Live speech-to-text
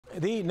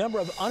The number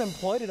of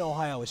unemployed in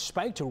Ohio has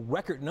spiked to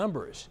record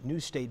numbers.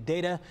 New state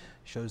data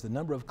shows the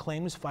number of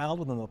claims filed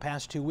within the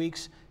past 2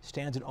 weeks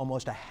stands at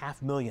almost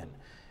 500,000.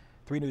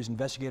 3 News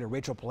investigator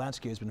Rachel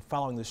Polanski has been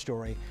following this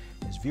story.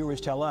 As viewers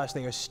tell us,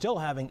 they are still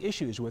having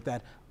issues with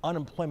that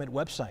unemployment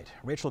website.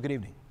 Rachel, good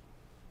evening.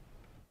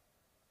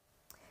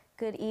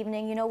 Good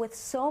evening. You know, with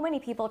so many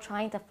people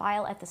trying to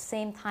file at the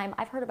same time,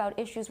 I've heard about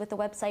issues with the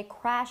website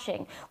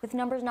crashing, with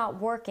numbers not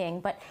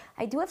working. But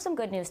I do have some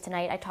good news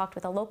tonight. I talked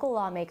with a local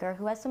lawmaker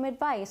who has some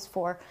advice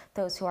for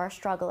those who are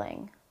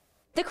struggling.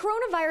 The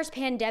coronavirus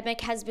pandemic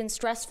has been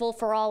stressful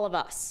for all of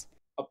us.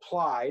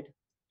 Applied,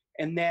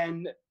 and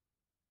then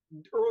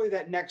early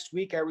that next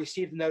week, I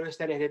received notice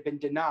that it had been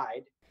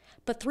denied.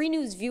 But 3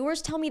 News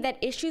viewers tell me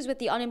that issues with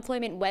the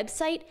unemployment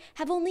website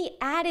have only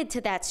added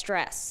to that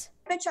stress.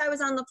 I bet you I was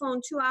on the phone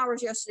 2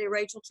 hours yesterday,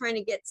 Rachel, trying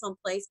to get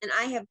someplace, and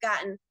I have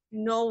gotten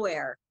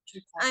nowhere.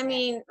 I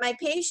mean, my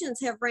patience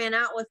have ran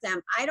out with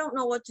them. I don't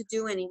know what to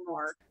do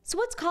anymore. So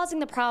what's causing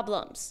the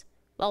problems?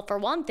 Well, for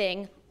one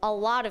thing, a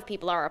lot of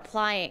people are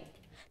applying.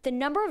 The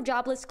number of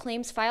jobless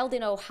claims filed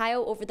in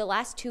Ohio over the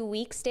last 2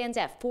 weeks stands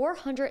at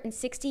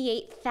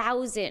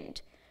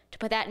 468,000. To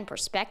put that in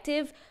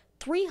perspective,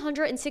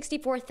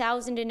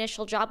 364,000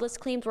 initial jobless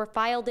claims were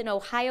filed in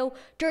Ohio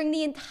during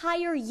the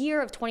entire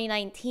year of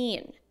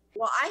 2019.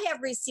 Well, I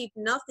have received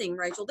nothing,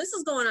 Rachel. This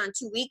is going on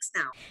 2 weeks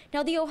now.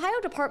 Now, the Ohio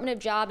Department of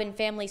Job and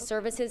Family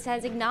Services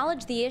has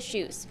acknowledged the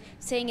issues,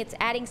 saying it's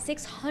adding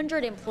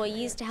 600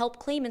 employees to help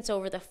claimants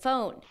over the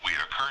phone. We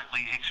are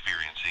currently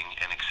experiencing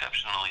an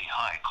exceptionally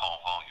high call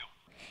volume.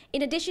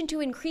 In addition to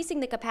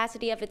increasing the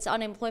capacity of its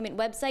unemployment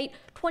website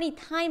 20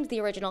 times the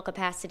original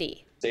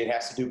capacity. State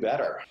has to do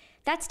better.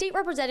 That's State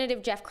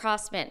Representative Jeff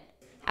Crossman.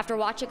 After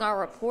watching our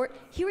report,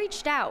 he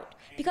reached out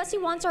because he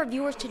wants our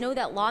viewers to know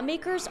that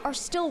lawmakers are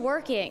still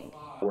working.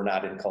 We're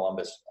not in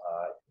Columbus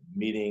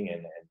meeting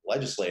and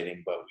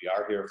legislating, but we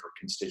are here for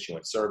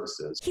constituent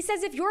services. He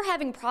says if you're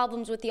having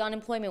problems with the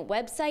unemployment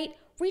website,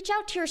 reach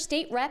out to your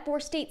state rep or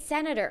state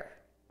senator.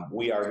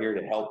 We are here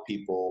to help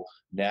people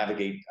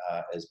navigate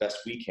as best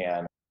we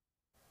can.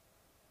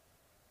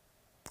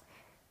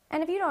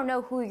 And if you don't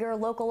know who your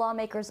local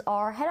lawmakers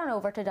are, head on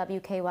over to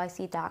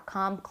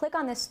WKYC.com, click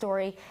on this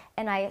story,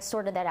 and I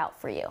sorted that out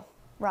for you.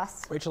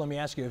 Russ? Rachel, let me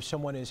ask you, if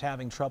someone is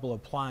having trouble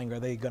applying, are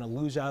they going to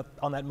lose out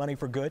on that money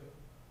for good?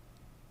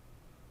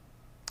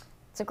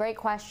 It's a great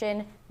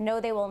question. No,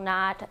 they will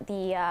not.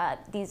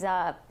 These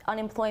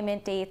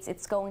unemployment dates,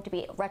 it's going to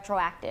be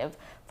retroactive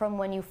from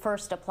when you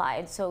first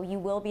applied, so you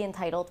will be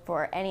entitled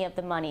for any of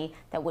the money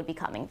that would be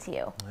coming to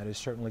you. That is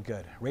certainly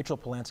good. Rachel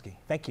Polanski,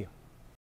 thank you.